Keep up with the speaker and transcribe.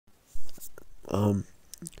Um,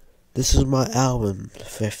 this is my album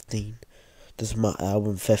 15. This is my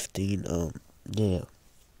album 15. Yeah.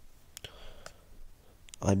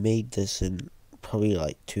 I made this in probably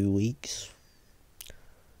like 2 weeks.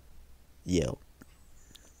 Yeah.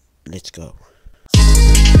 Let's go.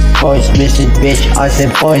 Voice message, bitch. I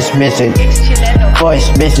said voice message.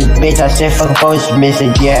 Voice message, bitch. I said fuck voice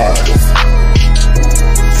message, yeah.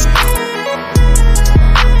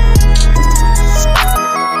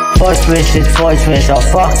 Voice message, I'll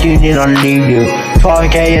fuck you, then I'll leave you.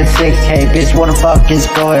 12K and 6K, bitch, what the fuck is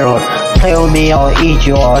going on? Play with me, I'll eat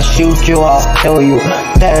you, I'll shoot you, I'll kill you.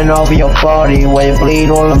 Tearing over your body when you bleed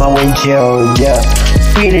all of my windshield, yeah.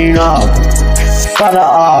 Speeding up, fire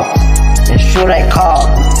up, and shoot that car.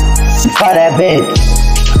 Fire that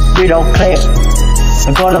bitch, we don't clip.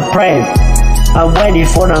 I'm gonna pray. I'm waiting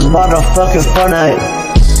for the motherfucking fun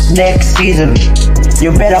next season.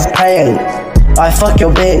 You better pay it. I fuck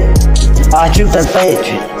your bitch, I shoot the bitch.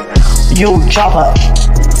 You chopper,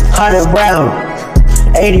 100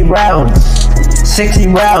 rounds, 80 rounds, 60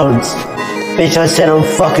 rounds. Bitch, I said I'm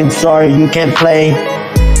fucking sorry, you can't play.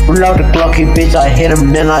 Reload the Glocky, bitch, I hit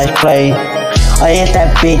him, then I play. I hit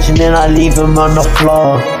that bitch and then I leave him on the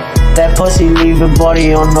floor. That pussy leaving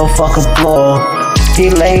body on the fucking floor. He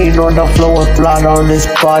laying on the floor with blood on his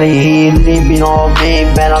body. He ain't leaving on me,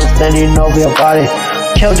 man, I'm standing over your body.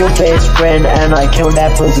 Killed your best friend and I killed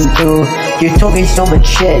that pussy too. You took me so much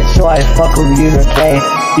shit, so I fuck with you today.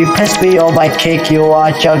 You piss me off, I kick you,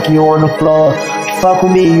 I chuck you on the floor. You fuck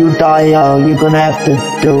with me, you die young, you gonna have to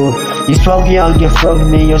do. You smoke young, you fuck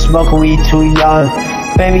me, you smoke weed too young.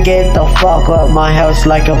 Baby, get the fuck up, my house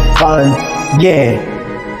like a fun. Yeah,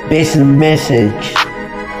 basic message.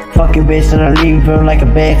 Fucking bitch and I leave her like a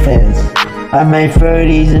breakfast. I made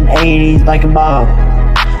 30s and 80s like a mom.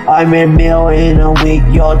 I made a meal in a week,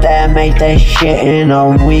 your dad made that shit in a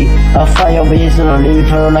week. I fight your bitch and I leave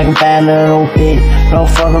her like a bad little bitch. Don't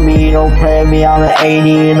fuck with me, don't play with me, I'm an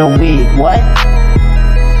 80 in a week. What?